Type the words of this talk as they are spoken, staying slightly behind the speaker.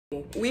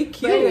We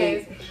cute. But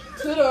anyways,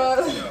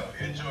 toodles.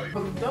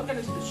 Don't get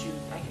into the shoe.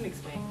 I can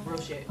explain. Real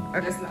shit.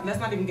 Okay. Let's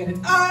not even get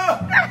into.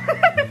 Oh!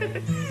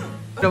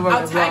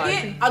 I'll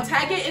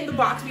tag it in the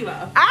box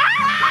below.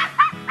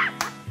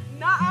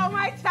 Not on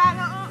my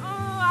channel.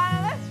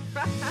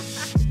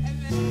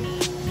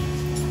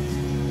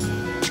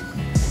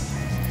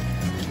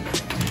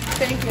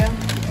 Thank you.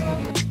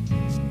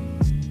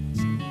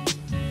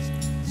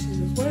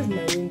 Jesus, why is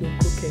my window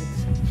crooked?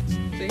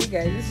 So you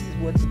guys, this is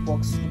what the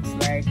box looks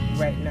like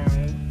right now.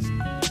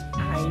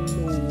 I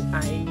know.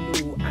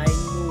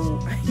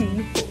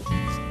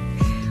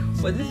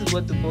 But this is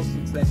what the box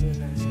looks like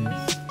now.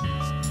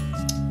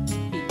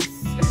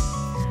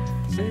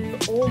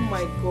 Oh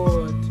my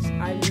god,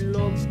 I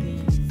love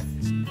these.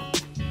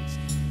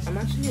 I'm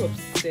actually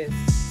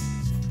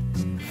obsessed. I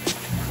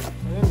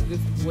want to go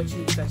to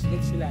watching this and she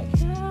needs to be like,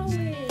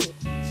 Yahweh.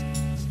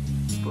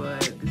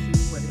 But this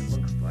is what it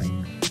looks like.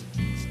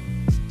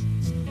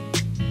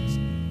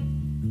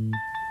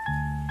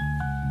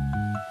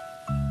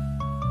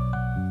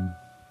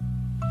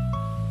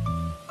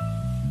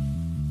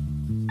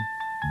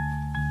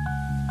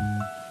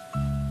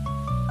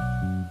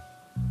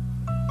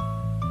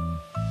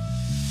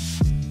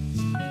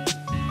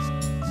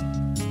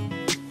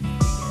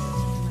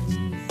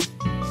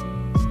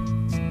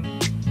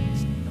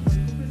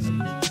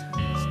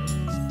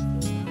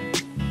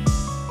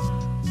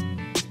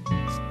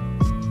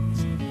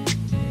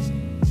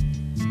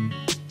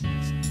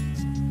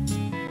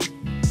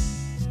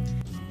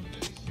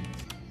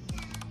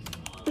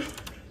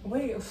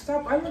 Wait,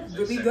 stop. I look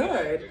really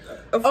good.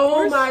 Of oh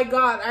course. my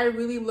god, I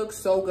really look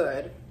so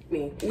good.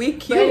 Me. We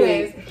cute. But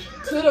anyways,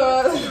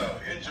 toodles.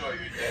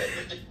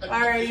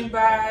 Alrighty,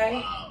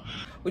 bye.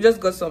 We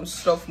just got some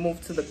stuff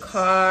moved to the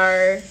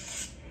car.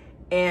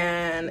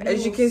 And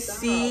as you can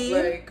see,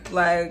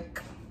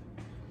 like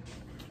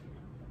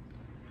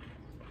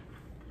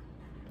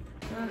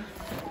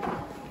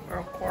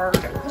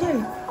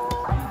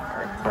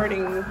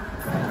recording.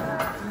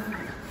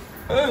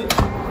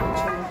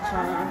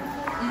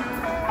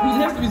 You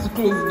have to be so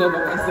close to by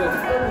myself.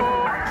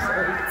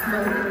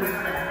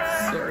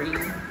 Sorry.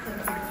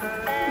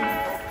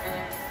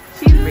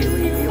 She's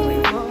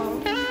really well.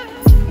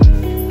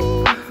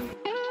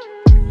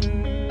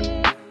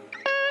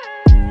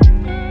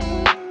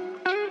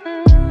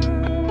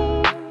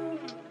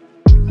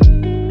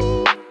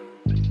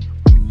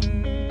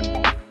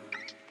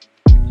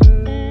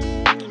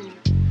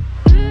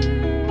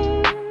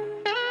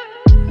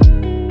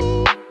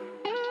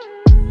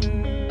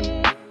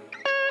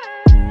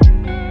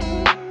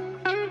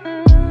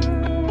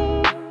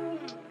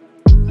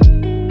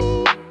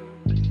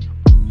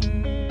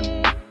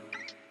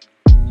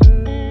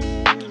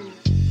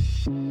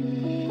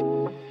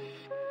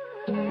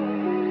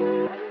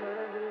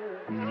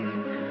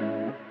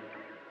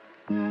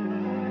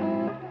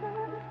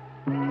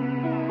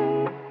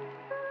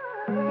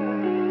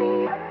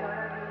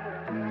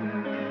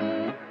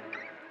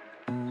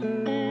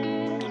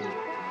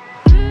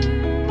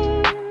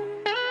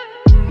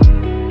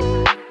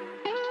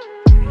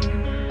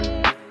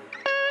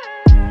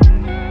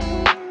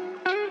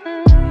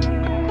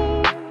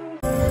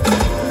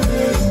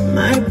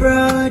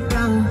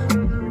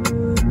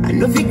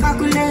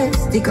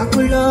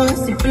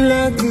 If you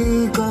let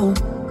it go.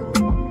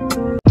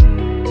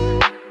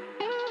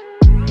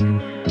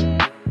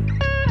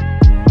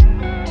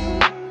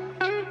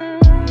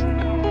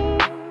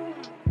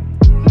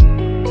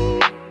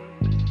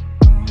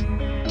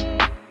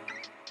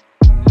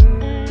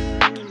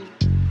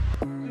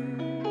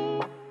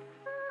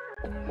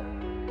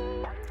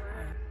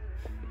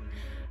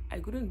 I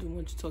couldn't do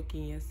much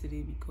talking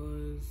yesterday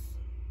because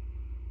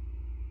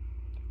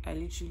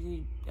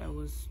I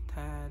was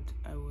tired,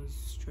 I was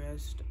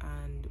stressed,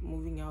 and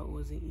moving out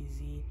wasn't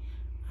easy,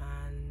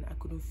 and I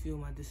couldn't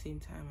film at the same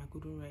time. I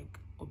couldn't like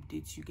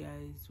update you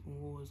guys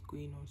on what was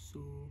going on, so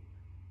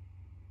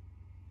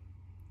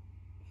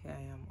here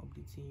I am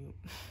updating you.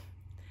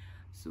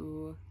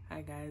 So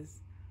hi guys,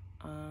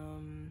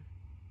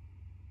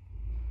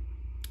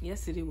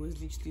 yesterday was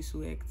literally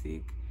so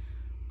hectic.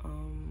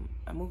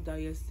 I moved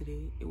out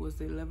yesterday. It was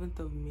the 11th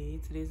of May.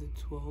 Today's the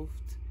 12th.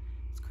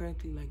 It's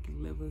currently like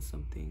 11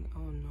 something. I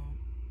don't know.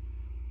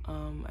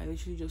 I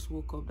literally just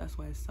woke up. That's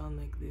why I sound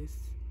like this.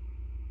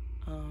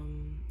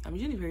 I'm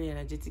usually very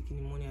energetic in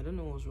the morning. I don't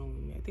know what's wrong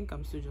with me. I think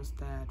I'm still just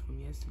tired from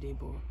yesterday,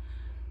 but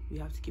we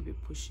have to keep it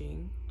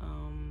pushing.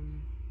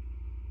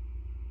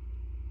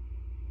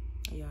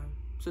 Yeah,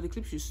 so the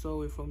clips you saw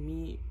were from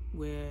me,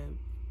 the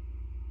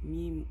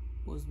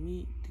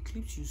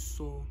clips you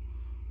saw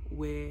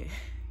were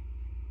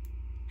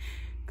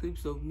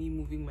clips of me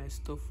moving my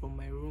stuff from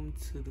my room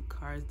to the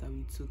cars that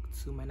we took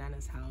to my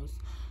nana's house.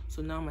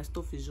 So now my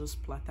stuff is just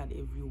splattered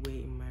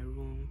everywhere in my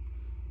room.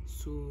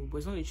 So, but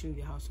it's not literally in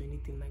the house or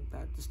anything like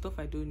that. The stuff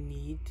I don't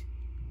need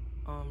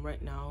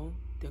right now,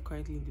 they're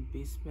currently in the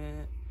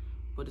basement.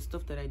 But the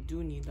stuff that I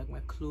do need, like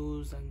my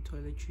clothes and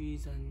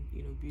toiletries and,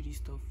 you know, beauty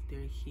stuff,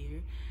 they're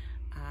here.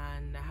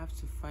 And I have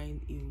to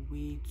find a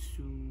way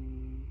to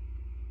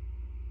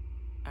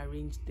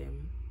arrange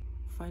them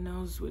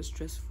finals were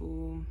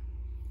stressful,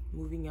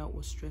 moving out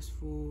was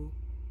stressful,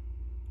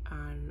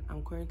 and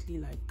I'm currently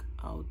like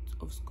out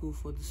of school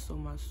for the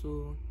summer,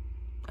 so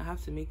I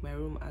have to make my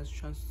room as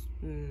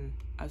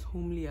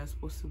homely as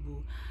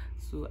possible.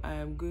 So I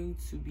am going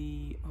to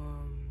be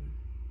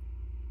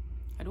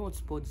I don't want to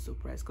spoil the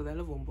surprise because I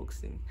love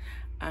unboxing,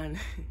 and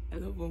I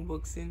love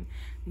unboxing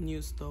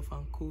new stuff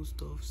and cool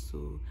stuff.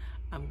 So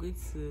I'm going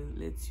to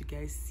let you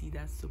guys see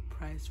that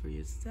surprise for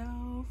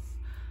yourself.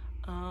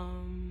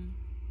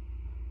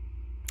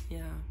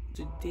 Yeah,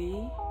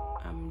 today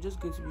I'm just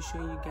going to be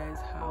showing you guys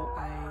how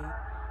I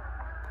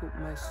put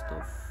my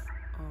stuff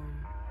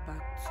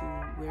back to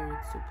where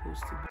it's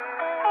supposed to be.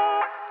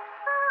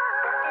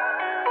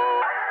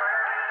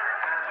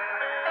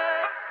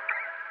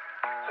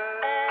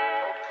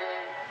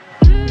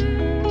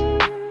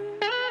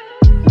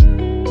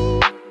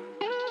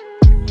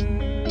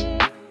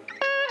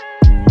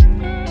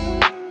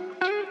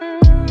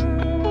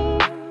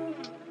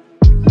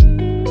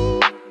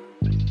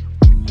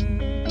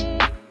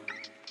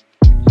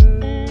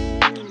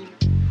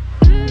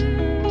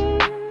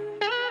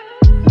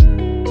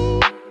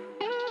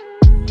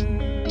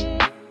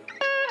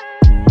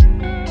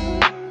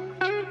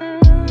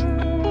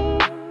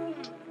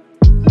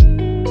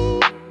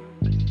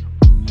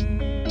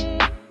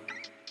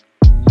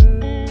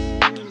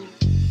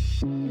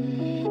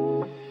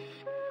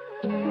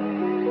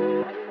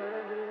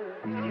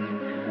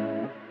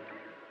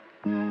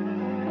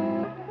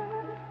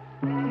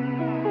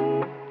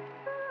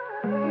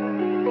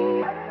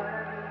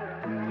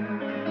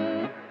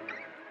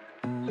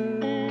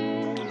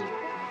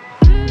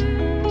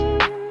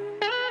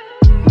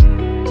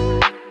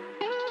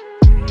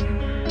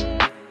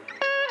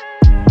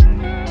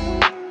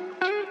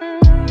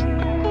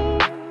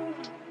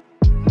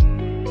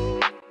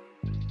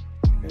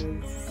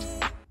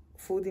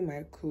 Folding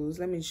my clothes.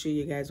 Let me show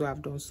you guys what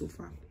I've done so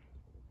far.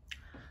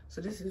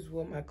 So this is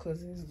what my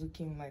closet is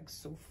looking like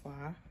so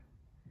far.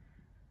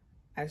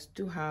 I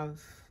still have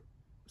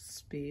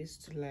space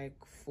to like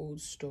fold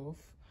stuff,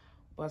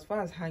 but as far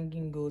as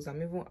hanging goes,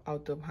 I'm even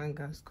out of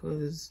hangers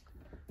because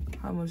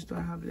how much do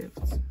I have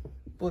left?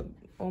 But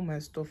all my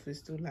stuff is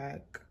still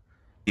like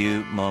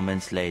few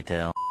moments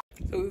later.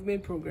 So we've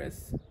made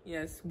progress.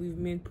 Yes, we've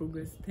made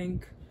progress.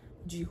 Thank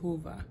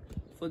Jehovah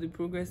for the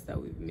progress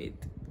that we've made.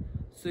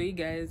 So you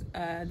guys,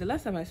 the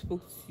last time I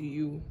spoke to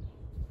you,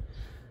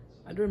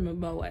 I don't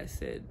remember what I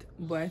said,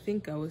 but I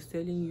think I was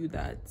telling you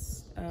that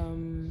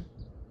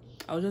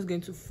I was just going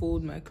to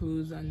fold my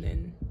clothes and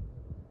then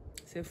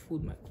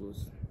fold my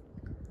clothes,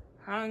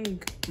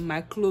 hang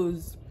my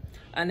clothes,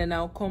 and then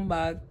I'll come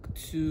back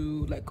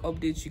to like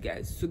update you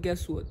guys. So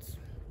guess what?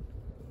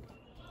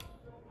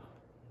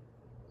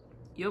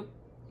 Yep,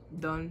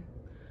 done.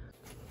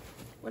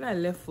 When I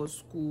left for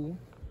school,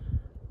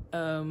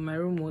 my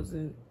room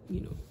wasn't,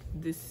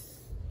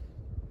 this,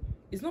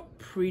 it's not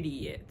pretty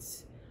yet,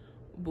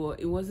 but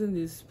it wasn't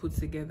this put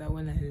together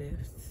when I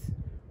left.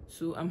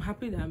 So I'm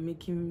happy that I'm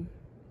making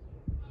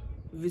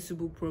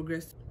visible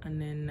progress,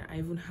 and then I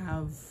even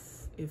have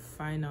a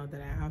final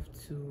that I have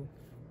to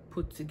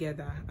put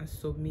together and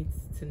submit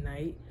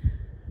tonight,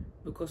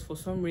 because for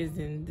some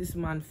reason this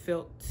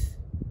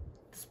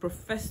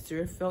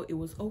professor felt it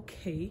was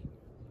okay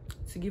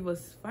to give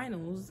us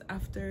finals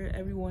after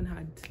everyone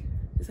had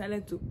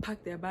decided to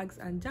pack their bags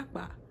and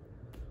japa.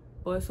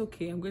 But it's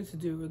okay, I'm going to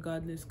do it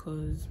regardless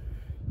because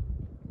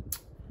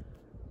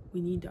we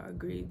need our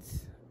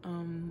grades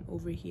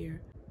over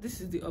here.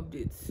 This is the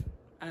update.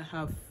 I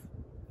have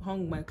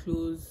hung my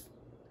clothes,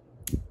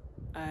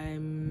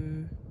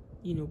 I'm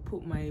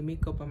put my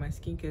makeup and my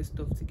skincare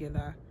stuff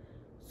together.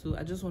 So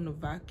I just want to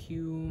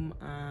vacuum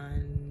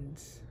and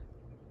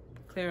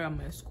clear out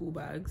my school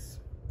bags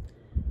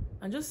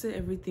and just set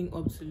everything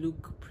up to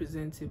look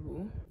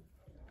presentable.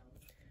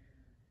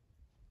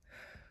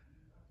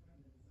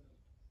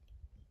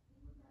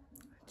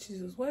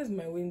 Jesus, why is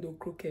my window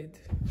crooked?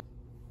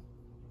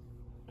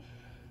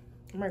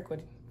 Am I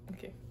recording?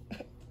 Okay.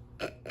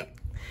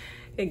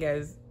 Hey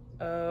guys,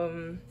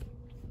 I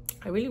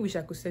really wish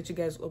I could set you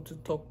guys up to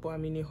talk, but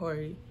I'm in a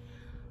hurry.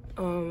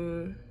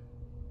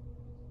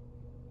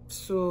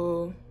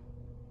 So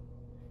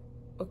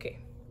okay,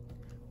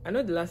 I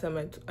know the last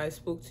time I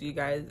spoke to you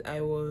guys,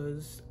 I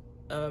was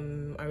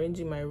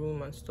arranging my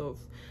room and stuff,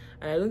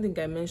 and I don't think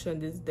I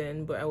mentioned this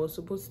then, but I was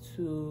supposed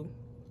to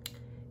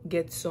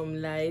get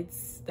some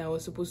lights that I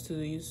was supposed to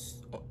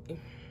use.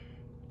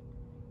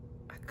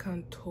 I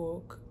can't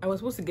talk. I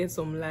was supposed to get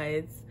some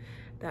lights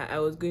that I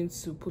was going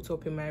to put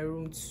up in my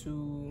room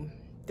to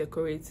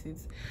decorate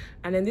it,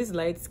 and then these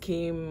lights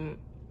came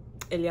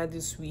earlier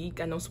this week,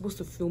 and I was supposed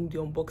to film the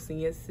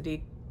unboxing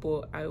yesterday,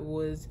 but I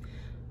was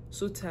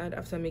so tired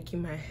after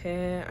making my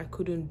hair, I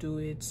couldn't do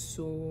it.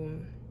 So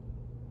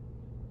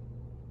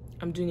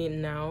I'm doing it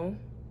now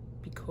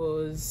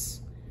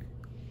because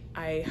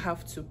I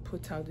have to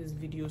put out this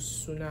video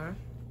sooner.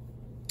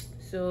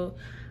 So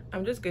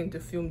I'm just going to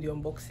film the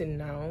unboxing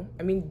now.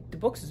 I mean, the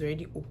box is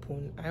already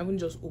open. I haven't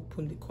just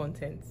opened the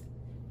content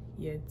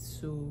yet,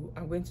 so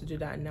I'm going to do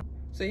that now.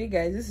 So you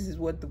guys, this is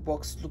what the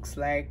box looks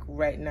like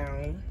right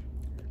now.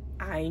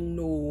 I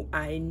know,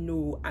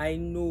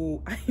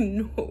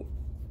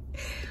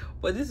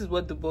 but this is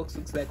what the box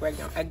looks like right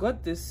now. I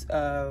got this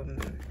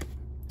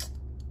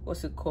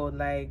what's it called,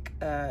 like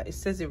it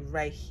says it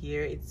right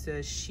here, it's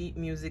a sheet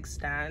music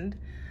stand.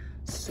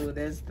 So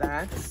there's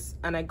that,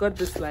 and I got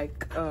this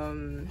like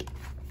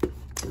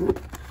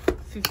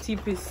 50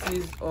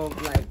 pieces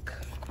of like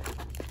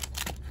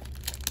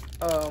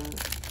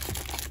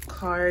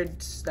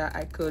cards that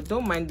I could,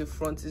 don't mind the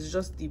front, it's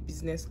just the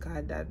business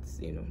card that,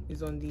 you know,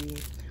 is on the,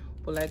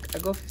 but like I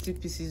got 50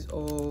 pieces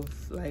of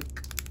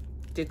like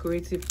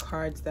decorative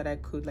cards that I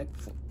could like,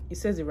 it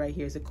says it right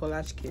here, it's a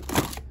collage kit.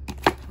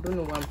 I don't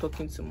know why I'm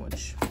talking too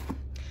much.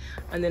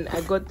 And then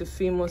I got the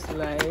famous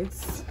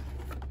lights.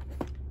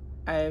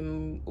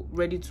 I'm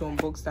ready to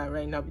unbox that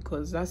right now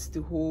because that's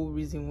the whole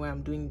reason why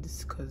I'm doing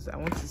this, because I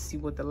want to see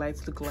what the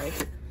lights look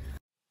like.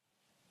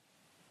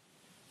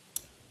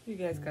 You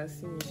guys can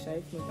see me shy,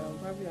 if not I'll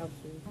probably have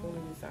to film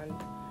this and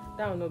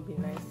that will not be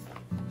nice.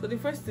 So the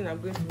first thing I'm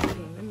going to do,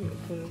 let me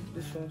open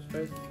this one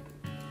first.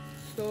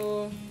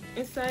 So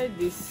inside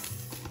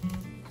this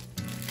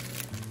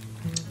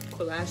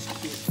collage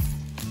kit,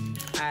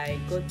 I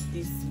got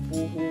this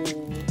boho.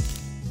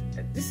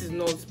 This is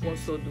not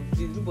sponsored though,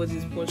 please,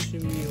 nobody's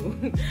sponsoring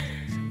me.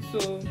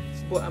 So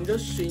but I'm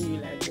just showing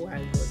you like what I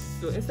got.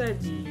 So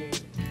inside the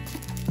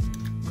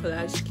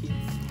collage kit,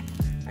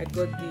 I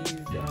got these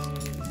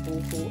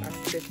boho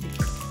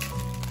aesthetic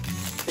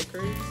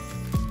stickers.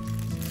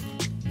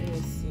 Let me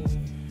see.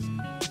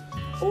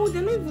 Oh,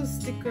 they're not even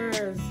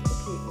stickers.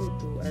 Okay,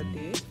 hold on, are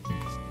they?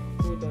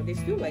 Hold on, they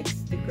feel like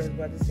stickers,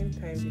 but at the same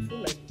time they feel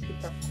like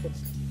paper cut.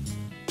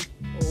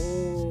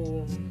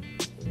 Oh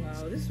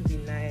wow, this would be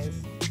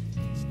nice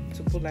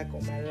to put like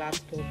on my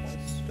laptop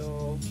and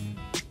stuff.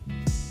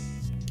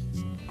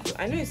 So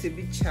I know it's a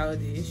bit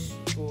childish,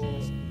 but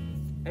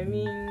I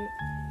mean,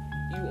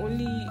 you're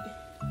only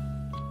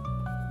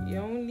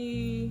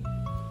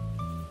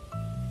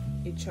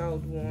a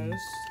child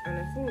once, and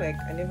I feel like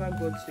I never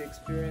got to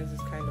experience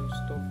this kind of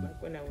stuff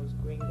like when I was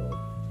growing up,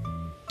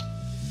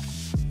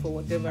 for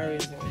whatever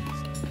reason.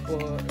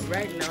 But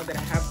right now that I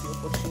have the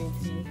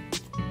opportunity,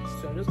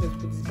 so I'm just going to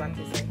put this back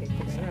inside here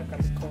because I know I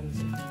can become.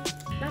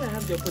 Now that I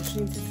have the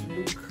opportunity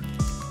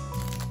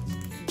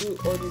to do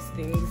all these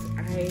things,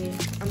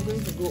 I'm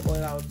going to go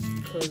all out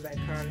because I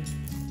can.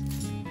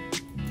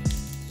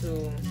 So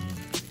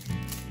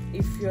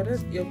if you're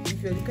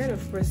the kind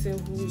of person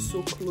who's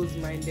so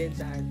close-minded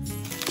that,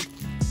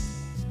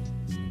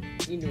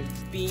 you know,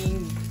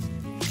 being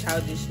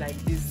childish like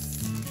this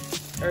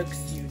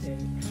irks you,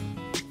 then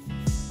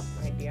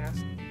my dear, I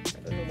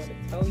don't know what to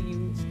tell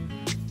you.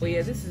 But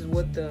yeah, this is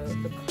what the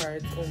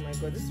cards, oh my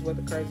god, this is what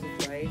the cards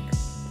look like.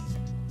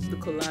 The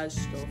collage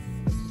stuff,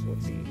 this is what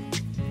they,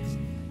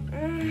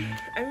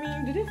 I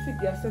mean, do they fit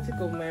the aesthetic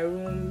of my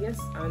room? Yes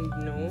and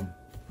no,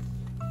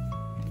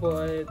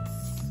 but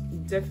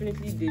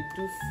definitely they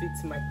do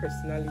fit my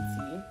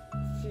personality.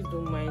 Please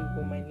don't mind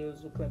what my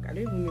nails look like. I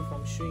don't even know if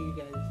I'm showing you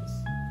guys this,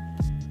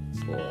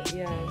 but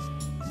yeah,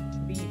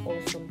 be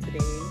awesome today.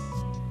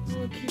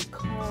 Oh, keep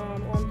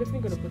calm. Oh, I'm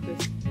definitely gonna put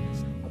this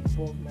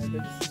above my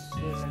bed. This is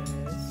so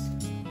nice.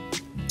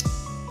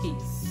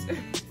 Peace.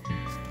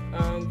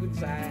 Good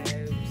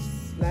vibes.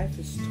 Life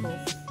is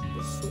tough,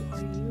 but so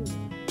are you.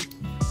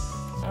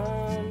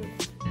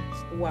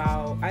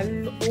 Wow.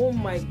 Oh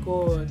my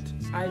god,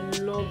 I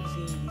love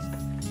these.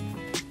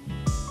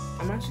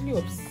 I'm actually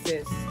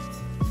obsessed.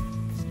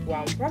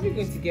 Wow, I'm probably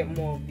going to get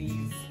more of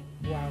these.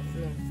 Wow,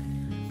 no.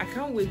 I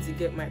can't wait to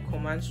get my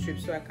command strip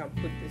so I can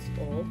put this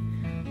up.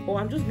 Or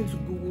I'm just going to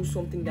Google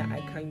something that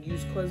I can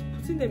use, because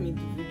putting them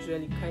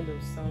individually kind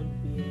of sound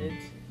weird.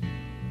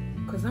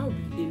 Because that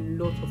would be a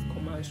lot of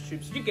command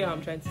strips. You get what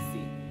I'm trying to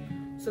say?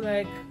 So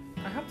like,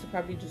 I have to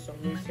probably do some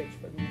research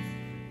for this,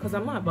 because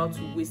I'm not about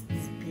to waste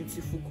this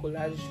beautiful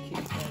collage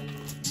kit on,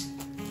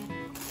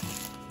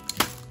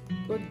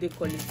 what do they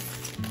call it?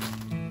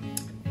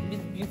 This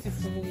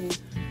beautiful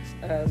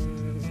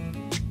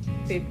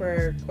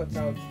paper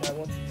cutouts that I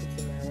want to put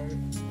in my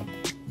room.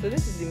 So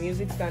this is the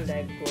music stand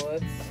I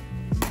got.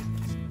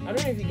 I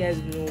don't know if you guys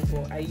know,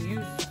 but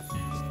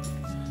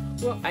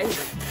my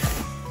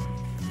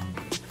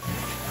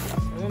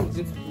mom is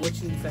going to be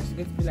watching this and she's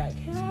going to be like,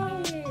 hey.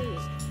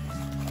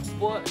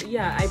 But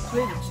yeah, I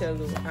play the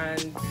cello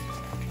and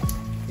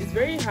it's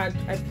very hard.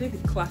 I play the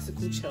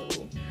classical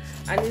cello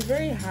and it's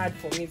very hard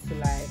for me to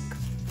like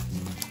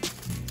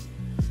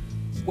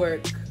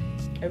work.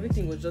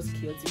 Everything was just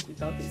chaotic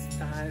without a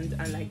stand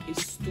and like a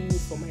stool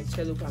for my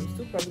cello, but I'm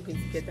still probably going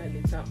to get that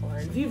later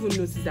on. Do you even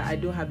notice that I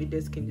don't have a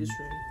desk in this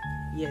room?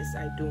 Yes,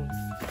 I don't.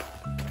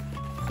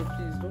 So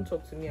please don't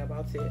talk to me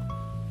about it.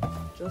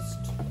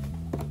 Just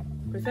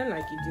pretend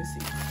like you didn't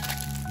see.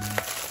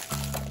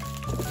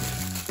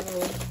 So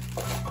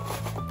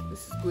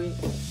this is going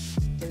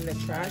in the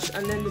trash,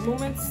 and then the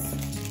moments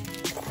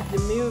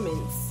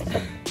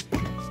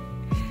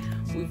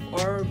we've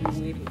all been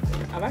waiting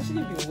for. I've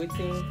actually been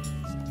waiting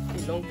a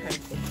long time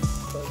for this,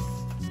 because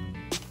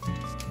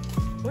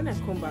when I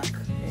come back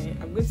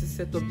I'm going to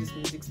set up this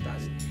music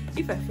stand.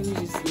 If I finish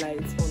these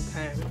slides on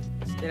time,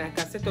 then I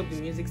can set up the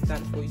music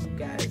stand for you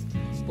guys.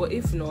 But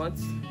if not,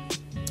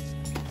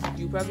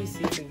 you'll probably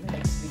see it in the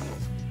next video.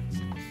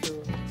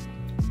 So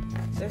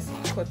let's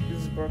cut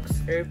this box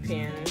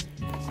hairpin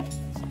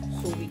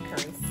so we can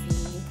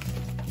see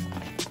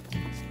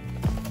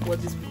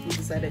what these people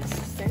decided to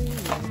send me.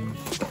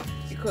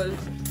 Because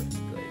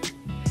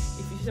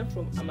if you shop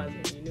from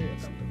Amazon, you know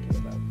what I'm talking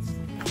about.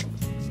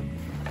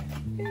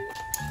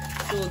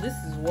 So this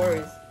is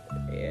worse.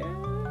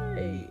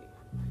 Yay.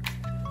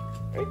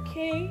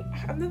 Okay,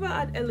 I've never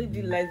had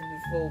LED lights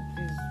before.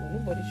 Please,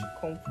 nobody should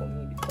come for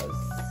me because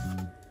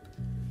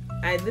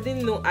I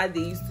didn't know how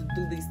they used to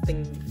do these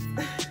things.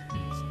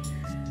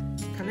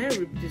 Can I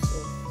rip this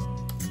off?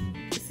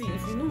 See,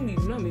 if you know me,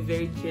 you know I'm a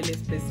very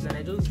careless person and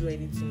I just do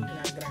anything. I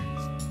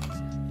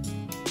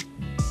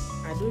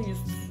don't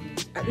used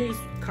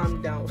to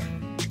calm down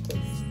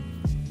because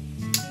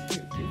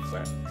you're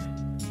far.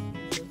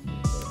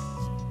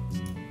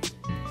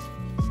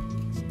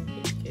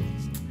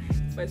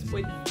 If I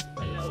spoil this,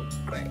 I'll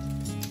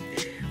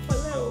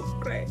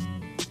cry.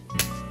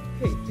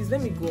 Hey, please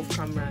let me go off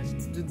camera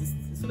and do this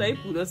so that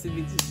people don't see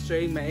me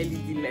destroying my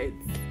LED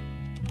lights.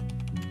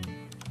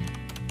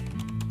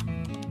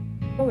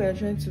 While we are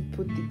trying to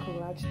put the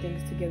collage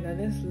things together,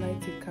 let's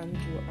light a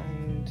candle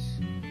and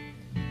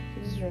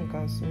this room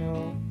can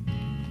smell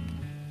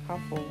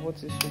half of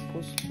what it's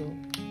supposed to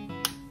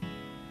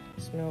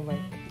smell like.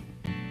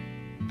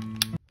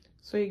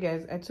 So you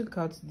guys, I took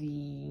out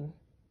the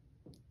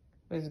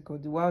what's it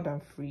called, the wild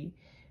and free,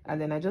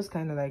 and then I just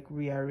kind of like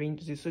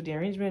rearranged it, so the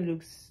arrangement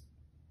looks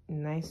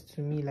nice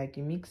to me, like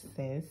it makes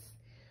sense.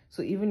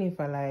 So even if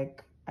I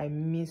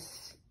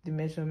miss the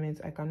measurements,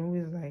 I can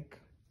always like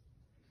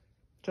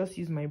just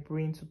use my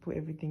brain to put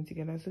everything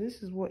together. So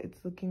this is what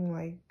it's looking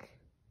like.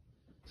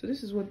 So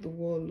this is what the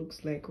wall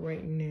looks like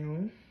right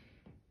now.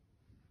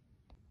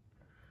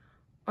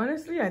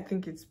 Honestly, I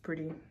think it's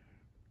pretty.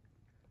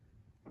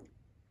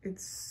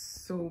 It's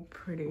so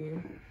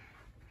pretty.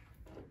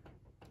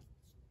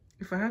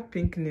 If I had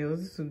pink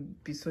nails, this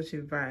would be such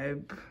a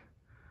vibe.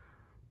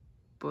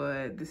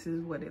 But this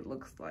is what it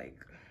looks like.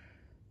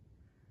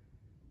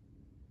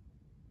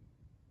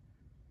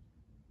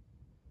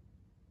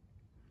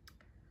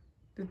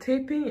 The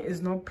taping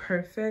is not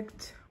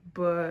perfect,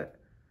 but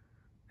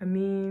I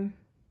mean,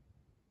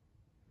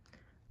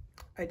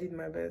 I did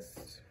my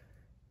best.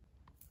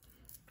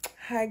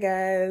 Hi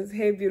guys,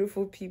 hey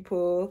beautiful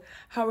people.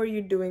 How are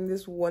you doing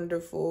this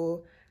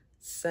wonderful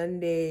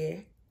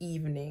Sunday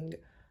evening?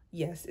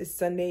 Yes, it's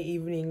Sunday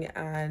evening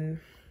and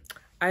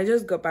I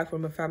just got back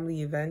from a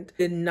family event.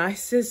 The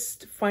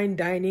nicest fine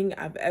dining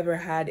I've ever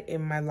had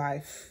in my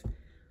life.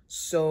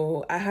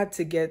 So I had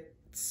to get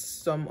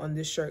some on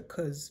this shirt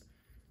because,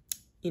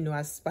 you know,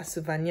 as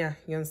Pasuvania,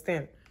 you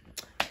understand?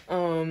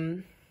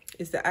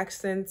 It's the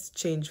accents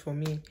change for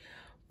me.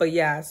 But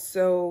yeah,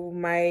 so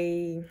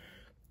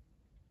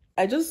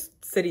I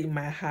just said it in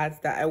my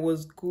heart that I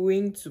was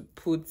going to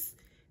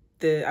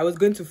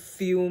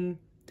film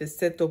the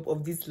setup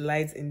of these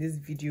lights in this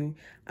video,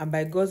 and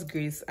by God's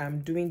grace I'm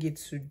doing it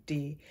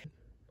today.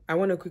 I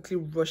want to quickly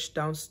rush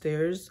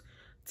downstairs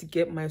to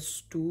get my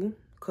stool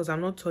because I'm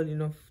not tall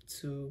enough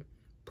to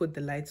put the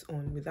lights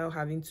on without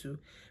having to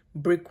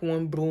break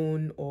one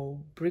bone or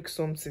break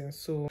something.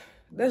 So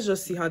let's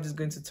just see how this is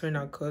going to turn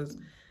out because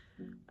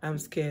I'm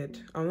scared.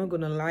 I'm not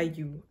gonna lie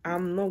you. I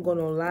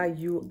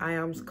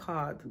am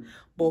scared,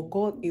 but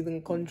God is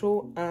in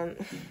control. And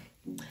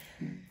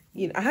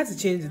you know, I had to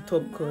change the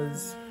top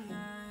because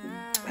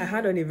I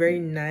had on a very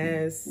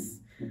nice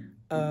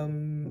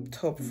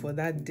top for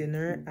that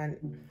dinner and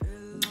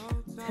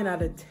 10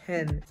 out of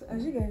 10. So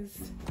as you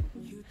guys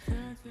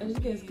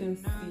can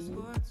see,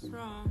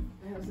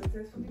 I have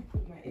successfully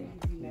put my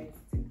LED lights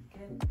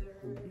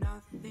together.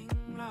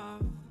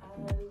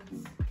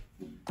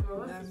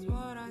 That's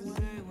what I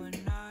say when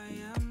I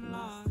am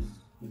lost.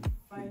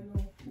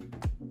 Final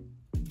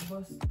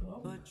bus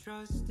stop. But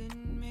trust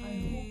in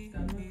me. I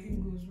hope that nothing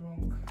goes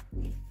wrong.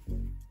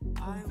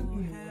 I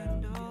will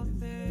handle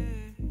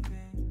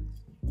things.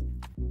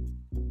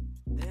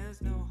 There's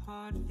no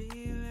hard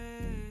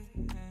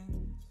feelings,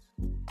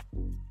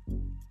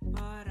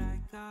 but I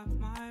got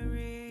my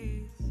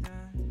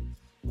reasons.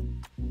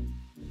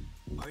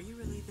 Are you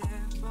really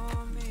there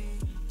for me?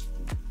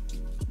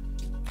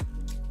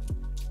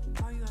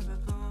 Are you ever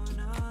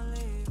gonna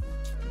leave?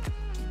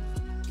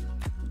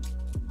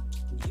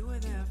 You were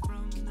there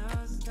from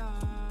the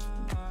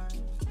start.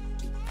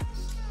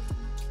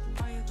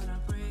 Are you gonna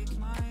break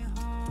my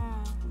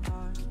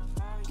heart?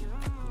 Are you?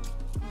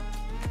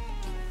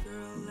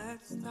 Girl,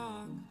 let's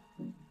talk.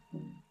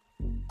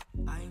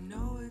 I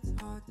know it's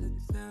hard to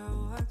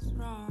tell what's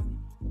wrong,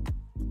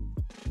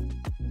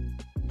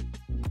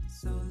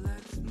 so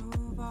let's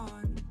move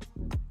on.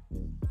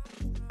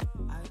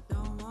 I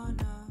don't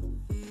wanna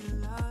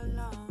feel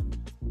alone,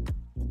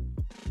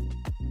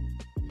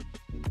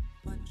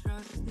 but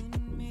trust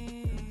in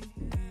me,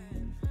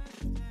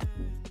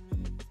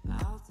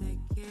 I'll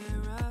take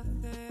care of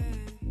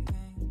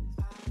things.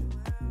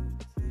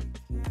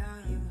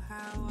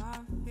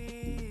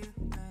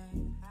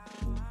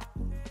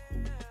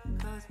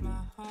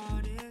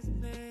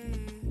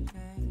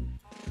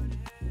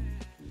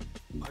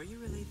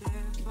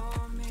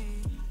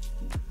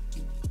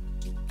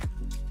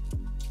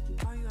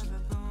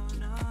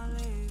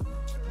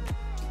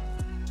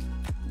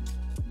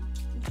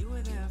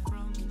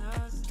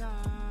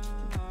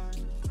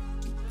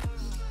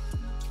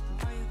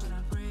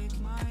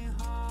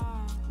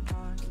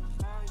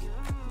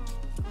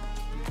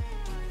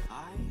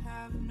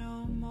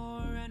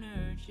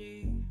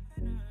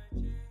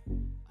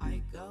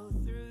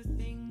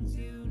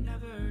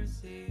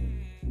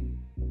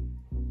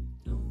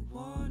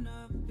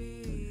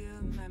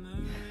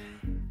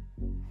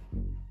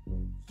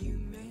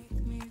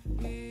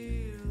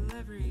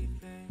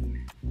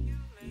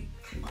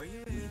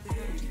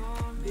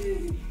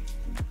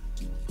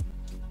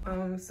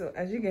 So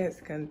as you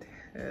guys can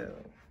tell,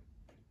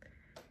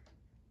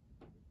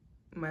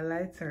 my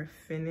lights are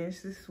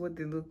finished. This is what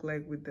they look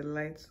like with the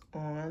lights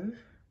on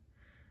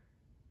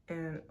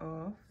and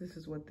off. This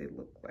is what they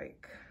look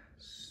like.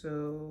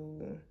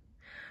 So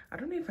I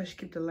don't know if I should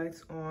keep the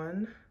lights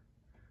on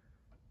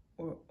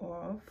or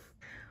off.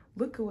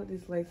 Look at what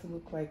these lights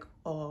look like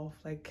off.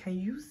 Like, can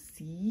you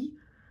see?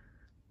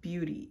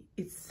 Beauty.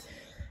 It's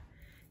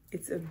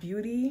a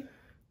beauty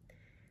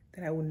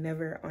that I would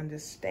never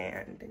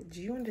understand.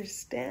 Do you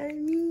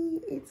understand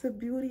me? It's a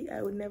beauty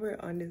I would never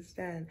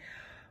understand.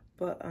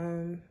 But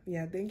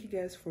yeah, thank you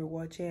guys for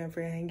watching and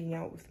for hanging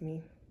out with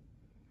me.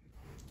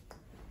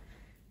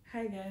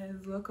 Hi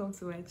guys, welcome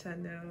to my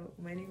channel.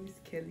 My name is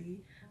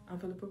Kelly, and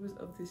for the purpose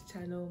of this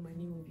channel, my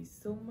name will be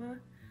Soma,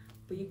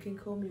 but you can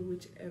call me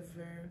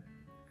whichever.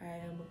 I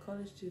am a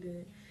college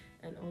student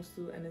and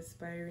also an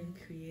aspiring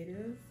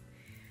creative,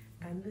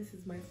 and this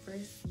is my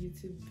first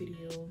YouTube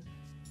video.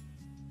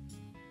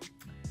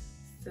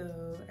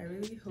 So I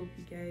really hope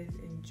you guys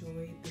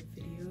enjoyed the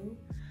video.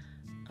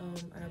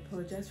 I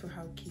apologize for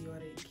how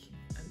chaotic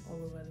and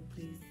all over the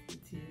place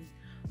it is,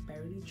 but I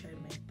really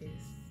tried my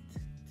best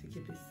to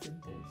keep it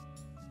simple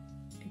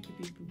and keep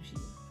it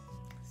bougie.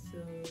 So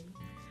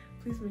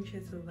please make sure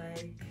to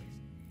like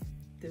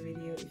the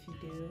video if you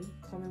do,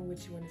 comment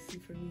what you want to see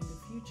from me in the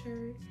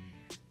future,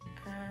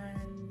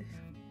 and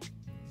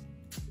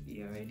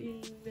you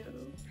already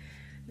know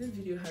this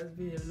video has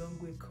been a long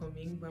way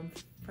coming, but I'm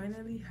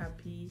finally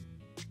happy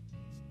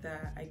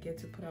that I get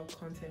to put out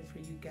content for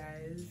you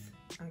guys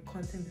and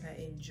content that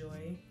I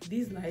enjoy.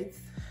 These lights,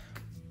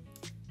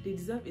 they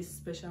deserve a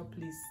special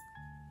place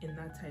in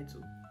that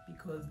title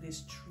because they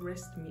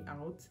stressed me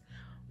out,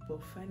 but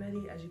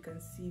finally, as you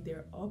can see,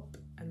 they're up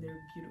and they're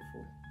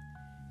beautiful.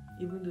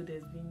 Even though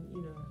there's been,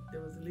 you know,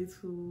 there was a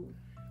little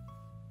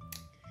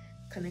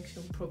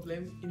connection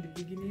problem in the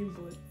beginning,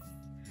 but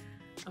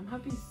I'm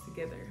happy it's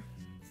together.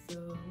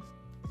 So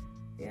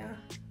yeah,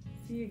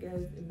 see you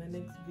guys in my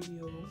next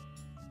video.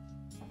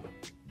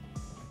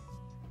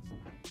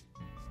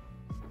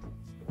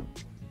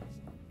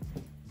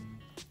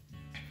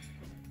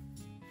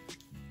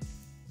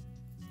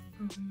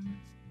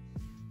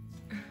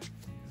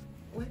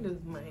 Where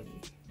does my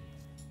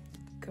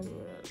camera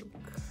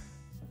look?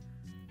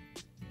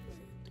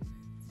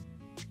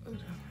 Hold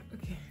on.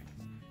 Okay,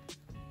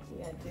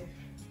 we are there.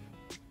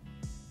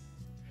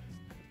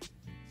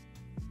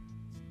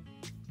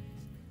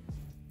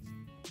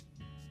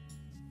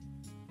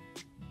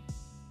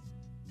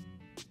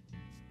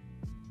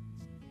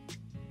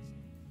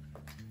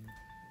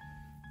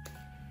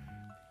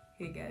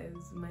 Hey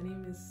guys, my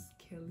name is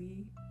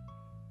Kelly.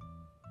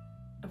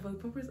 And for the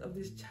purpose of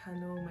this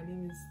channel, my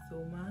name is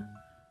Soma.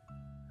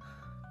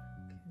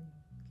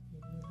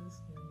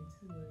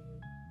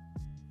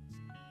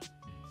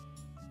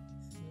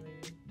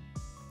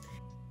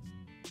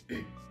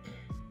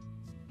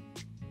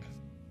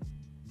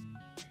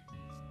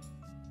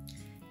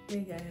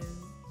 Hey guys.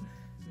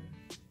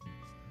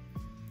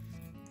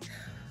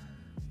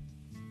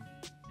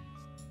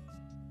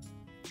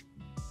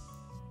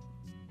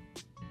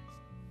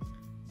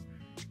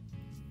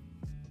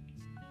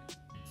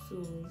 So,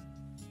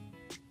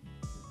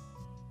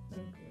 oh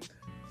God.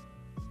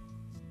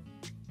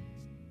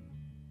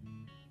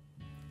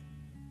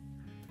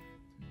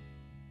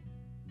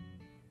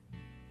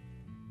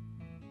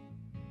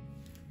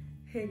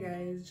 Hey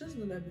guys, just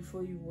know that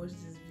before you watch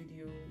this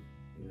video,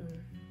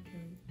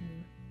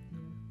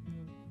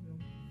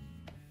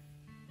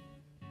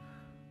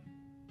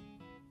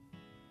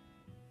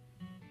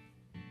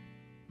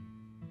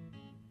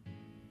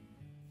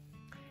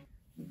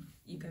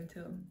 you can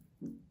tell.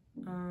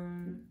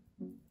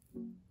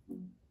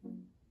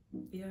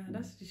 Yeah,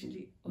 that's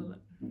usually all.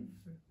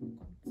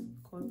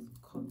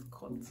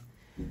 Cut.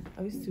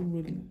 Are we still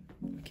rolling?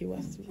 Okay,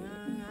 we're still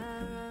rolling.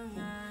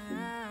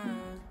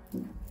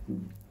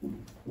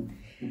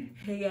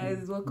 Hey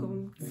guys,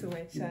 welcome to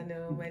my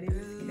channel. My name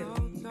is Kelly,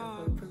 and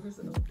for the purpose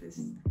of this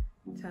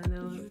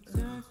channel,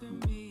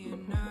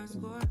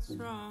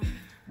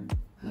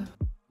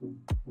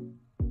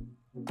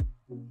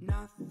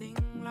 nothing,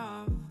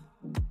 love.